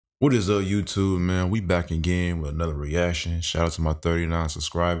What is up, YouTube, man? We back again with another reaction. Shout out to my 39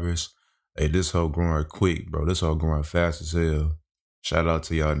 subscribers. Hey, this hoe growing quick, bro. This hoe growing fast as hell. Shout out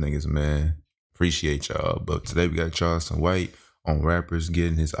to y'all niggas, man. Appreciate y'all. But today we got Charleston White on rappers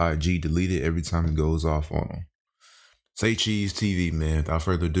getting his IG deleted every time he goes off on them. Say Cheese TV, man. Without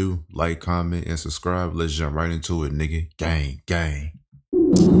further ado, like, comment, and subscribe. Let's jump right into it, nigga. Gang, gang.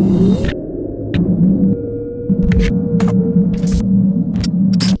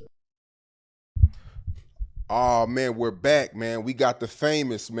 Oh man, we're back, man. We got the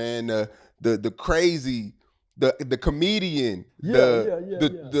famous, man, the crazy, the comedian,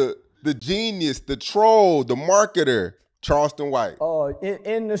 the genius, the troll, the marketer, Charleston White.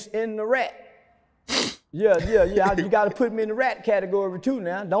 In the rat. Yeah. You got to put me in the rat category too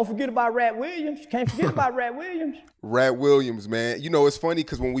now. Don't forget about Rat Williams. Can't forget about Rat Williams. Rat Williams, man. You know, it's funny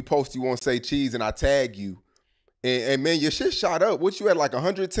because when we post you on Say Cheese and I tag you, and man, your shit shot up. What, you had like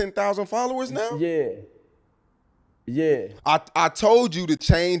 110,000 followers now? Yeah. I told you to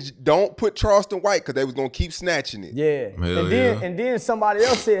change. Don't put Charleston White because they was gonna keep snatching it. Yeah. And then somebody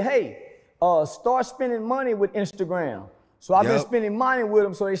else said, hey, start spending money with Instagram. So I've been spending money with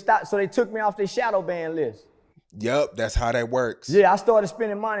them, so they took me off their shadow ban list. Yep, that's how that works. Yeah, I started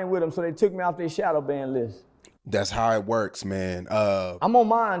spending money with them, so they took me off their shadow ban list. That's how it works, man. I'm on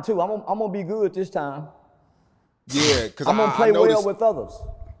mine too. I'm gonna be good this time. Yeah, because I'm gonna play well with others.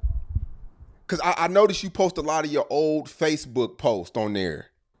 Because I noticed you post a lot of your old Facebook posts on there.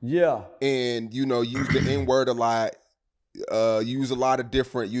 Yeah. And, you know, use the N-word a lot, use a lot of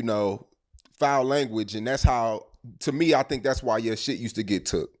different, you know, foul language. And that's how, to me, I think that's why your shit used to get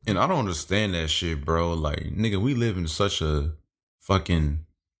took. And I don't understand that shit, bro. Like, nigga, we live in such a fucking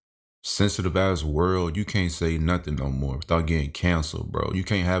sensitive ass world. You can't say nothing no more without getting canceled, bro. You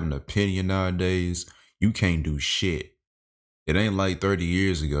can't have an opinion nowadays. You can't do shit. It ain't like 30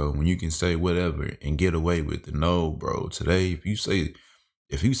 years ago when you can say whatever and get away with it. No, bro. Today, if you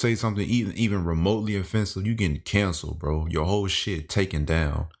say something even remotely offensive, you getting canceled, bro. Your whole shit taken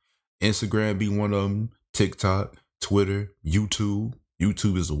down. Instagram be one of them. TikTok, Twitter, YouTube.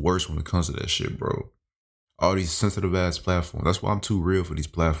 YouTube is the worst when it comes to that shit, bro. All these sensitive ass platforms. That's why I'm too real for these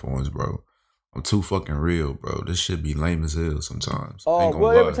platforms, bro. I'm too fucking real, bro. This shit be lame as hell sometimes. Well,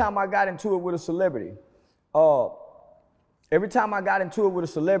 every time I got into it with a celebrity,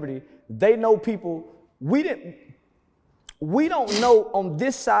 they know people. We don't know on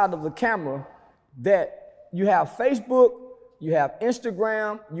this side of the camera that you have Facebook, you have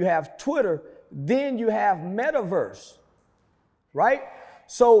Instagram, you have Twitter, then you have Metaverse, right?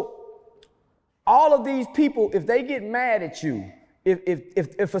 So all of these people, if they get mad at you,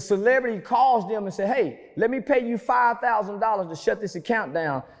 if a celebrity calls them and say, hey, let me pay you $5,000 to shut this account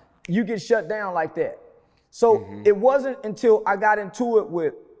down, you get shut down like that. So it wasn't until I got into it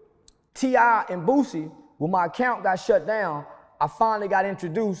with T.I. and Boosie, when my account got shut down, I finally got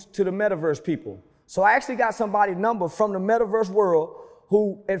introduced to the Metaverse people. So I actually got somebody's number from the Metaverse world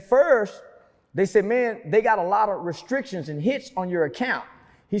who at first, they said, man, they got a lot of restrictions and hits on your account.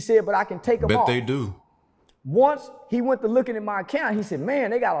 He said, but I can take them off. Bet they do. Once he went to looking at my account, he said,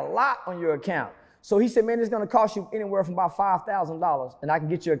 man, they got a lot on your account. So he said, man, it's gonna cost you anywhere from about $5,000 and I can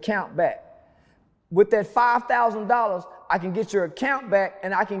get your account back. With that $5,000, I can get your account back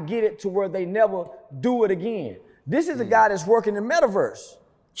and I can get it to where they never do it again. This is a guy that's working in Metaverse.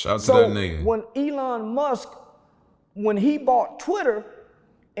 Shout out to that nigga. When Elon Musk, when he bought Twitter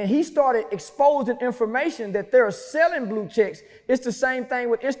and he started exposing information that they're selling blue checks, it's the same thing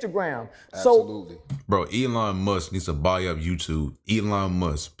with Instagram. Absolutely. Bro, Elon Musk needs to buy up YouTube. Elon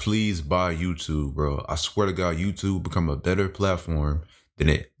Musk, please buy YouTube, bro. I swear to God, YouTube become a better platform than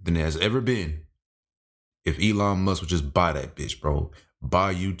it has ever been. If Elon Musk would just buy that bitch, bro.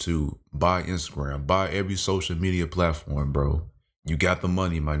 Buy YouTube, buy Instagram, buy every social media platform, bro. You got the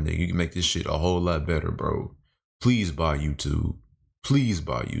money, my nigga. You can make this shit a whole lot better, bro. Please buy YouTube. Please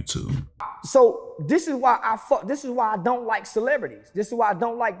buy YouTube. So this is why I don't like celebrities. This is why I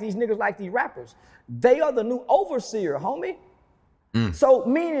don't like these niggas like these rappers. They are the new overseer, homie. So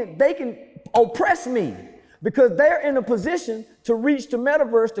meaning they can oppress me because they're in a position to reach the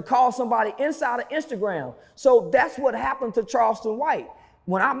Metaverse to call somebody inside of Instagram. So that's what happened to Charleston White.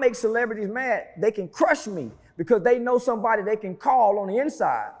 When I make celebrities mad, they can crush me because they know somebody they can call on the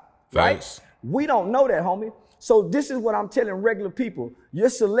inside, right? We don't know that, homie. So this is what I'm telling regular people. Your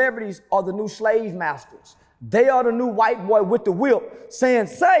celebrities are the new slave masters. They are the new white boy with the whip saying,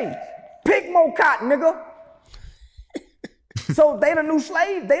 say, pick more cotton, nigga. So they the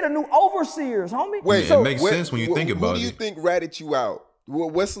new overseers, homie. Wait, it makes sense when you think about it. Who do you think ratted you out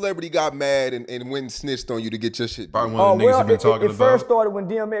What celebrity got mad and went and snitched on you to get your shit? Probably one of the niggas have been talking about. It first started when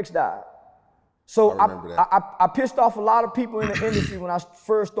DMX died. So I pissed off a lot of people in the industry when I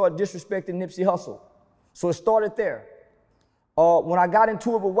first started disrespecting Nipsey Hussle. So it started there. When I got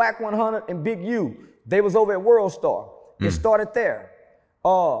into it with Whack 100 and Big U, they was over at World Star. It started there.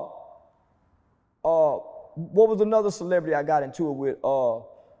 What was another celebrity I got into it with?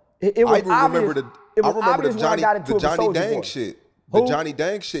 It was I obvious, remember the Johnny Dang shit. The Johnny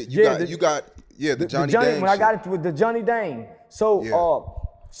Dang shit. You got the Johnny Dang when I got into it, the Johnny Dang. So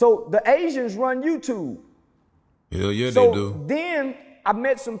so the Asians run YouTube. Hell yeah, they do. So then I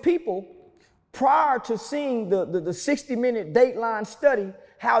met some people prior to seeing the 60-minute Dateline study,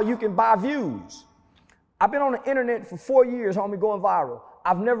 how you can buy views. I've been on the internet for 4 years, homie, going viral.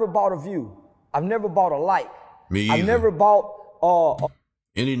 I've never bought a view. I've never bought a like. Me either. I've never bought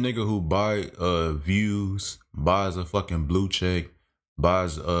any nigga who buy views, buys a fucking blue check,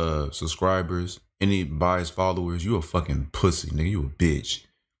 buys subscribers, buys followers, you a fucking pussy, nigga. You a bitch.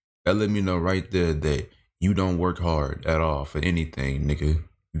 That let me know right there that you don't work hard at all for anything, nigga.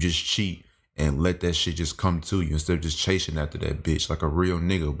 You just cheat and let that shit just come to you instead of just chasing after that bitch like a real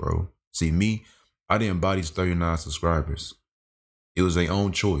nigga, bro. See, me, I didn't buy these 39 subscribers. It was their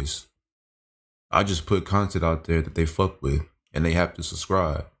own choice. I just put content out there that they fuck with and they have to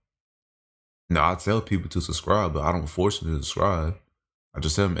subscribe. Now, I tell people to subscribe, but I don't force them to subscribe. I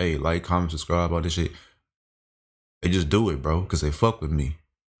just tell them, hey, like, comment, subscribe, all this shit. They just do it, bro, because they fuck with me.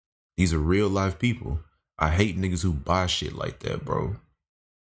 These are real life people. I hate niggas who buy shit like that, bro.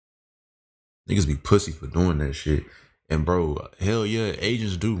 Niggas be pussy for doing that shit. And bro, hell yeah,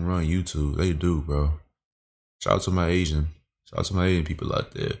 Asians do run YouTube. They do, bro. Shout out to my Asian people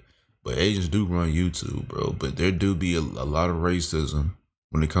out there. But Asians do run YouTube, bro. But there do be a lot of racism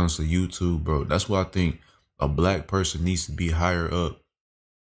when it comes to YouTube, bro. That's why I think a black person needs to be higher up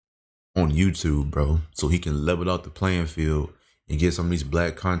on YouTube, bro. So he can level out the playing field and get some of these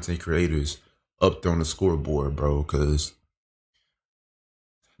black content creators up there on the scoreboard, bro. Because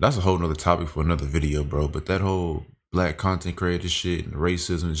that's a whole nother topic for another video, bro. But that whole black content creator shit and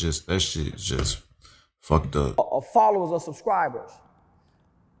racism is just, that shit is just fucked up. Followers or subscribers.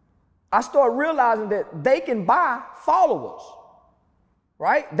 I started realizing that they can buy followers,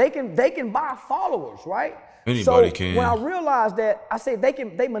 right? They can buy followers, right? Anybody can. When I realized that, I said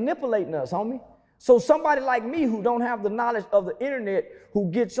they manipulating us, homie. So somebody like me who don't have the knowledge of the internet, who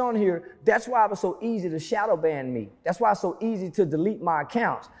gets on here, that's why it was so easy to shadow ban me. That's why it's so easy to delete my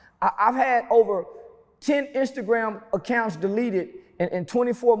accounts. I've had over 10 Instagram accounts deleted in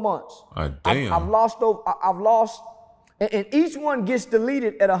 24 months. Damn. I've lost, and each one gets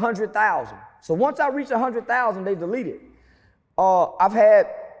deleted at 100,000. So once I reach 100,000, they delete it. I've had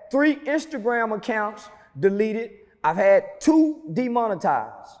 3 Instagram accounts deleted. I've had 2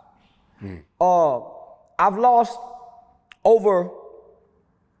 demonetized. I've lost over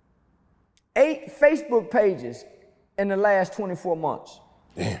 8 Facebook pages in the last 24 months.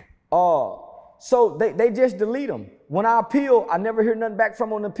 Damn. So they just delete them. When I appeal, I never hear nothing back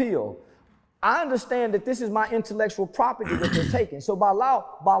from on appeal. I understand that this is my intellectual property that they're taking. So by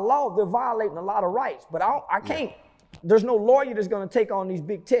law, they're violating a lot of rights. But I can't. There's no lawyer that's going to take on these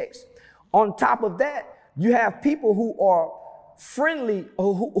big techs. On top of that, you have people who are friendly,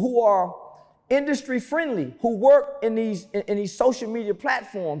 who are industry friendly, who work in these social media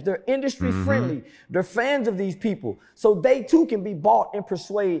platforms. They're industry friendly. They're fans of these people. So they too can be bought and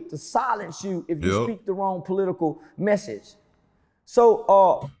persuaded to silence you if you speak the wrong political message.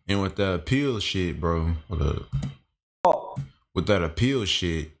 So and with that appeal shit, bro, with that appeal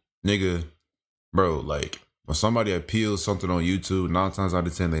shit, nigga, bro, like when somebody appeals something on YouTube, 9 times out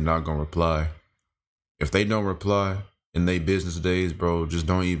of 10 they not gonna reply. If they don't reply in their business days, bro, just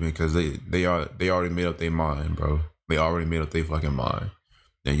don't even, because they already made up their mind, bro. They already made up their fucking mind.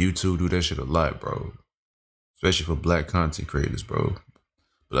 And YouTube do that shit a lot, bro. Especially for black content creators, bro.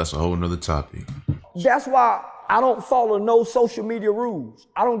 But that's a whole nother topic. That's why I don't follow no social media rules.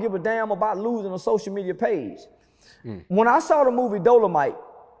 I don't give a damn about losing a social media page. When I saw the movie Dolomite,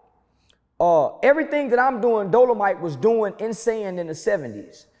 everything that I'm doing, Dolomite was doing and saying in the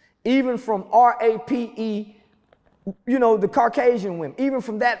 70s. Even from RAPE, you know, the Caucasian women, even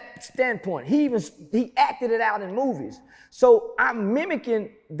from that standpoint, he acted it out in movies. So I'm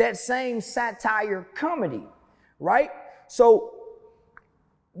mimicking that same satire comedy, right? So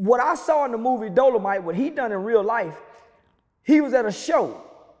what I saw in the movie Dolomite, what he done in real life, he was at a show.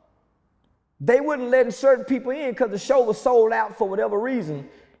 They wouldn't let certain people in because the show was sold out for whatever reason.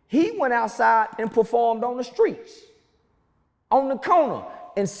 He went outside and performed on the streets, on the corner,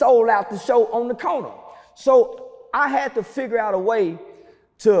 and sold out the show on the corner. So I had to figure out a way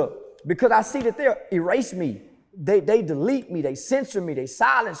because I see that they erase me. They delete me, they censor me, they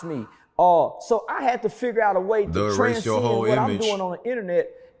silence me. So I had to figure out a way to transcend what I'm doing on the internet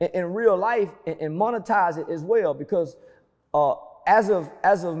in real life and monetize it as well. Because as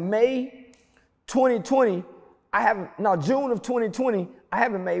of May 2020, June of 2020, I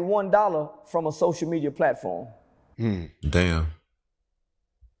haven't made $1 from a social media platform. Damn.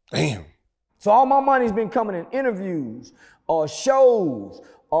 So all my money's been coming in interviews or shows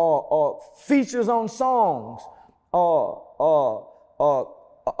or features on songs a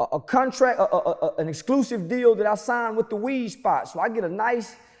contract, an exclusive deal that I signed with the weed spot. So I get a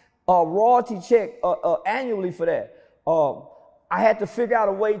nice royalty check annually for that. I had to figure out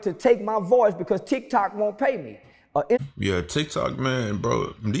a way to take my voice because TikTok won't pay me. Yeah, TikTok, man,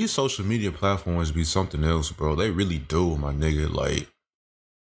 bro. These social media platforms be something else, bro. They really do, my nigga. Like,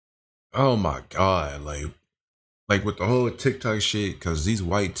 oh my God. Like with the whole TikTok shit, because these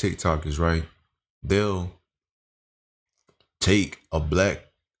white TikTokers, right? They'll take a black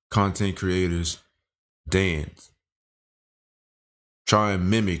content creator's dance, try and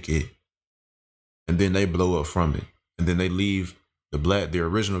mimic it, and then they blow up from it. And then they leave the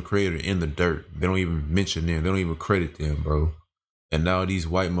original creator in the dirt. They don't even mention them. They don't even credit them, bro. And now these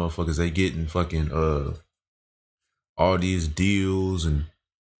white motherfuckers, they getting fucking all these deals and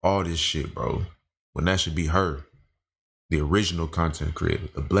all this shit, bro. When that should be her, the original content creator,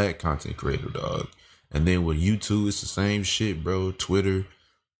 the black content creator, dog. And then with YouTube, it's the same shit, bro. Twitter,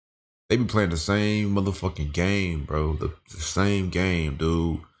 they be playing the same motherfucking game, bro. The same game,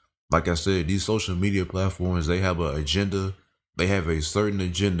 dude. Like I said, these social media platforms, they have an agenda. They have a certain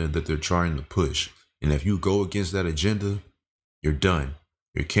agenda that they're trying to push. And if you go against that agenda, you're done.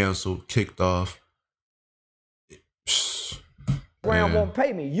 You're canceled, kicked off. Instagram won't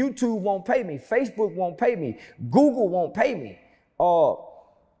pay me. YouTube won't pay me. Facebook won't pay me. Google won't pay me.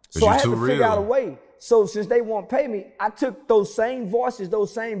 So I had to figure out a way. So since they won't pay me, I took those same voices,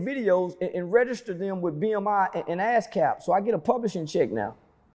 those same videos, and registered them with BMI and ASCAP. So I get a publishing check now.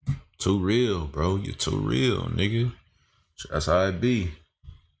 Too real, bro. You're too real, nigga. That's how it be.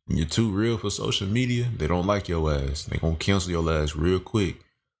 When you're too real for social media, they don't like your ass. They gonna cancel your ass real quick.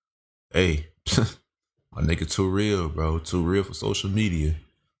 Hey, my nigga too real, bro. Too real for social media.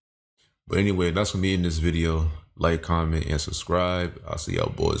 But anyway, that's gonna be in this video. Like, comment, and subscribe. I'll see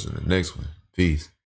y'all boys in the next one. Peace.